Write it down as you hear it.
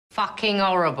fucking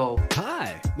horrible.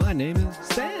 Hi, my name is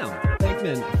Sam,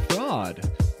 Bankman-Fraud,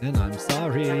 and I'm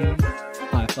sorry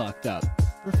I fucked up.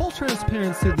 For full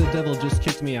transparency, the devil just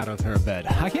kicked me out of her bed.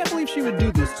 I can't believe she would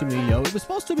do this to me, yo. It was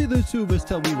supposed to be the two of us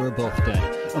till we were both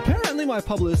dead. Apparently, my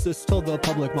publicist told the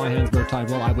public my hands were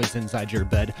tied while I was inside your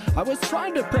bed. I was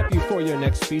trying to prep you for your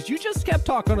next speech. You just kept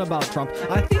talking about Trump.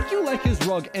 I think you like his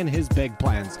rug and his big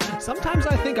plans. Sometimes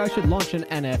I think I should launch an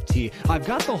NFT. I've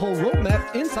got the whole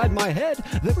roadmap inside my head.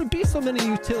 There would be so many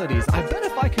utilities. I bet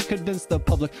if I could convince the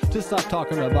public to stop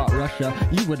talking about Russia,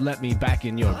 you would let me back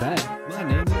in your bed. My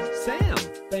name is Sam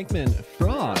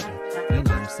Bankman-Fraud, and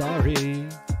I'm sorry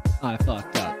I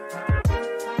fucked up.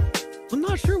 I'm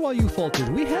not sure why you faltered.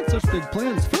 We had such big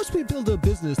plans. First we built a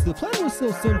business. The plan was so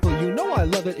simple. You know I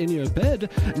love it in your bed.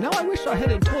 Now I wish I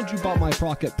hadn't told you about my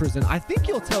pocket prison. I think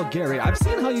you'll tell Gary. I've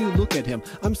seen how you look at him.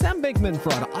 I'm Sam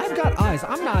Bankman-Fraud. I've got eyes.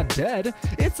 I'm not dead.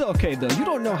 It's okay though. You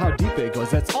don't know how deep it goes.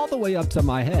 That's all the way up to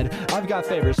my head. I've got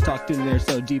favors tucked in there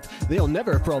so deep they'll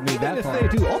never probe me that far.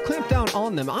 If they do, I'll clamp down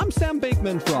on them. I'm Sam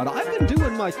Bankman-Fraud. I've been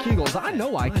doing my kegels. I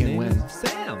know I can win.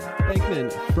 Sam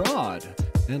Bankman-Fraud,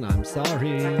 and I'm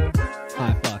sorry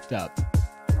I fucked up.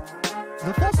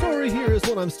 The full story here is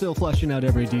what I'm still fleshing out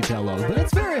every detail of, but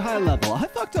it's very high level. I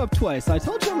fucked up twice. I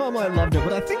told your mom I loved her,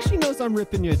 but I think she knows I'm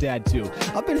ripping your dad too.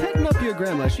 I've been hitting up your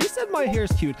grandma. She said my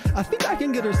hair's cute. I think I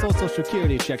can get her social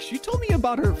security check. She told me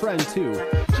about her friend too.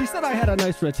 She said I had a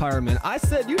nice retirement. I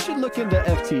said you should look into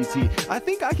FTT. I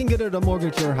think I can get her to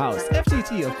mortgage her house.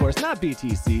 FTT, of course, not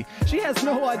BTC. She has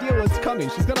no idea what's coming.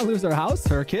 She's gonna lose her house,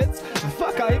 her kids.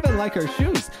 Fuck, I even like her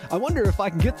shoes. I wonder if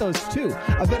I can get those too.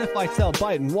 I bet if I tell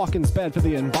Biden walking's bad for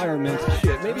the environment,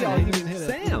 shit, maybe I'll even hit it.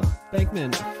 Sam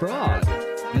Bankman-Fraud,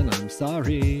 and I'm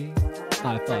sorry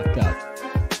I fucked up.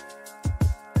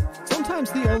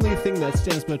 Sometimes the only thing that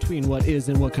stands between what is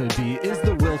and what could be is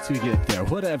the will to get there,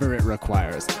 whatever it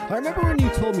requires. I remember when you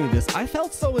told me this, I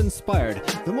felt so inspired.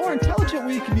 The more intelligent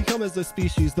we can become as a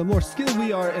species, the more skilled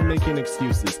we are in making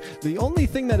excuses. The only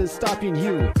thing that is stopping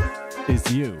you is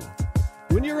you.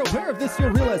 When you're aware of this,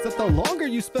 you'll realize that the longer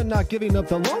you spend not giving up,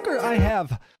 the longer I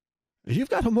have.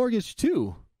 You've got a mortgage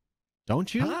too,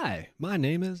 don't you? Hi, my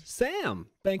name is Sam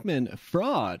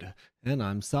Bankman-Fraud, and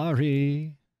I'm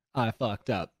sorry I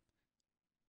fucked up.